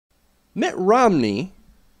Mitt Romney,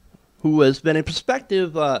 who has been a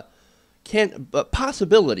prospective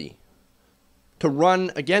possibility to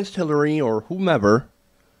run against Hillary or whomever,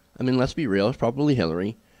 I mean, let's be real, it's probably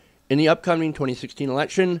Hillary, in the upcoming 2016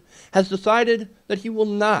 election, has decided that he will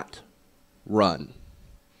not run.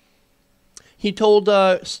 He told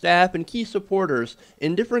staff and key supporters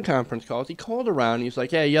in different conference calls, he called around and he's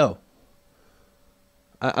like, hey, yo,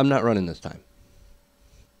 I'm not running this time.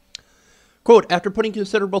 Quote, after putting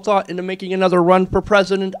considerable thought into making another run for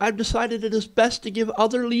president, I've decided it is best to give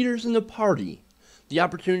other leaders in the party the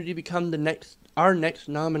opportunity to become our next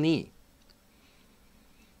nominee.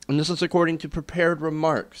 And this is according to prepared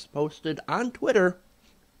remarks posted on Twitter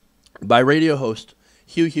by radio host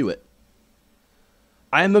Hugh Hewitt.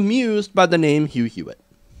 I am amused by the name Hugh Hewitt.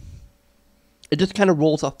 It just kind of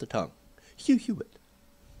rolls off the tongue. Hugh Hewitt.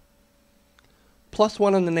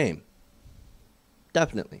 +1 on the name.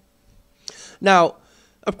 Definitely. Now,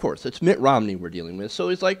 of course, it's Mitt Romney we're dealing with, so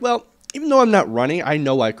he's like, well, even though I'm not running, I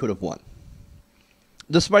know I could have won.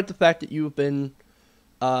 Despite the fact that you've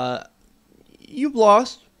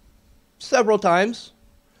lost several times.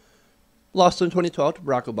 Lost in 2012 to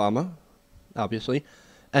Barack Obama, obviously,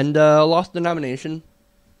 and lost the nomination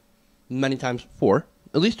many times before.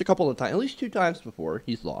 At least a couple of times, at least 2 times before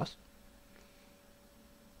he's lost.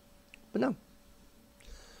 But no.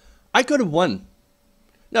 I could have won.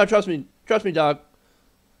 No, trust me, dog.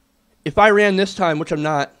 If I ran this time, which I'm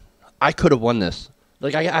not, I could have won this.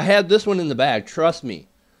 Like I had this one in the bag, trust me.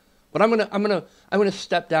 But I'm gonna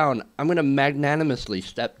step down. I'm gonna magnanimously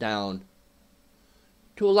step down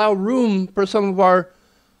to allow room for some of our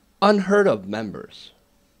unheard of members.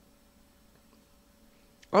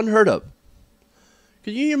 Unheard of.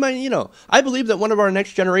 Because I believe that one of our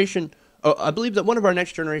next generation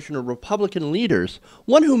of Republican leaders,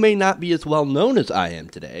 one who may not be as well known as I am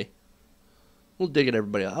today, we'll dig at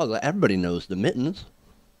everybody. Oh, everybody knows the Mittens.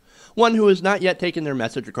 One who has not yet taken their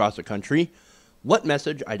message across the country. What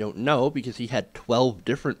message, I don't know, because he had 12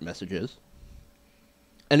 different messages.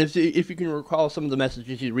 And if you can recall some of the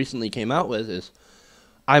messages he recently came out with is,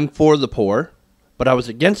 I'm for the poor, but I was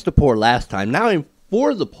against the poor last time. Now I'm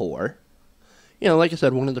for the poor. You know, like I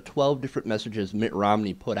said, one of the 12 different messages Mitt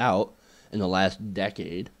Romney put out in the last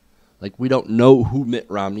decade. Like, we don't know who Mitt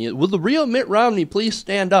Romney is. Will the real Mitt Romney please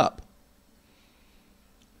stand up?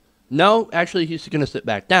 No, actually, he's going to sit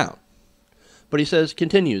back down. But he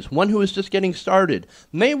continues, one who is just getting started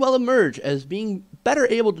may well emerge as being better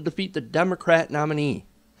able to defeat the Democrat nominee.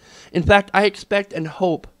 In fact, I expect and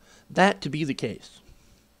hope that to be the case.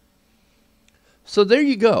 So there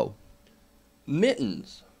you go.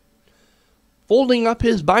 Mittens, folding up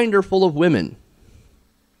his binder full of women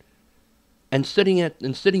and sitting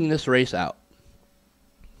this race out.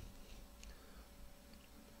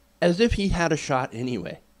 As if he had a shot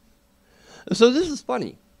anyway. So this is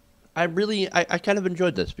funny. I kind of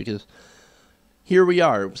enjoyed this because here we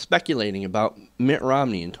are speculating about Mitt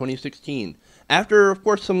Romney in 2016 after, of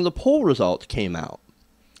course, some of the poll results came out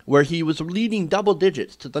where he was leading double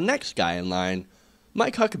digits to the next guy in line,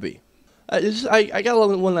 Mike Huckabee. I got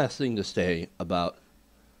one last thing to say about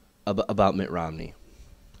Mitt Romney.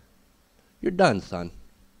 You're done, son.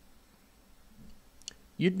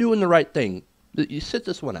 You're doing the right thing. You sit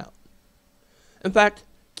this one out. In fact,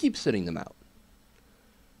 keep sitting them out.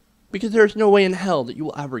 Because there's no way in hell that you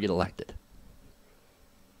will ever get elected.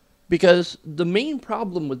 Because the main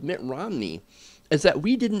problem with Mitt Romney is that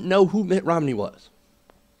we didn't know who Mitt Romney was.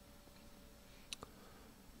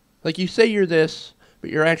 Like, you say you're this, but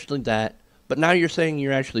you're actually that. But now you're saying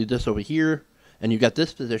you're actually this over here, and you've got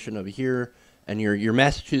this position over here, and you're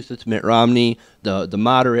Massachusetts Mitt Romney, the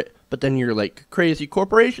moderate, but then you're like, crazy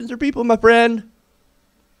corporations are people, my friend.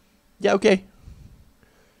 Yeah, okay.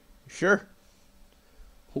 Sure.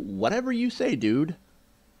 Whatever you say, dude.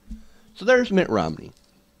 So there's Mitt Romney.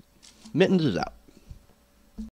 Mittens is out.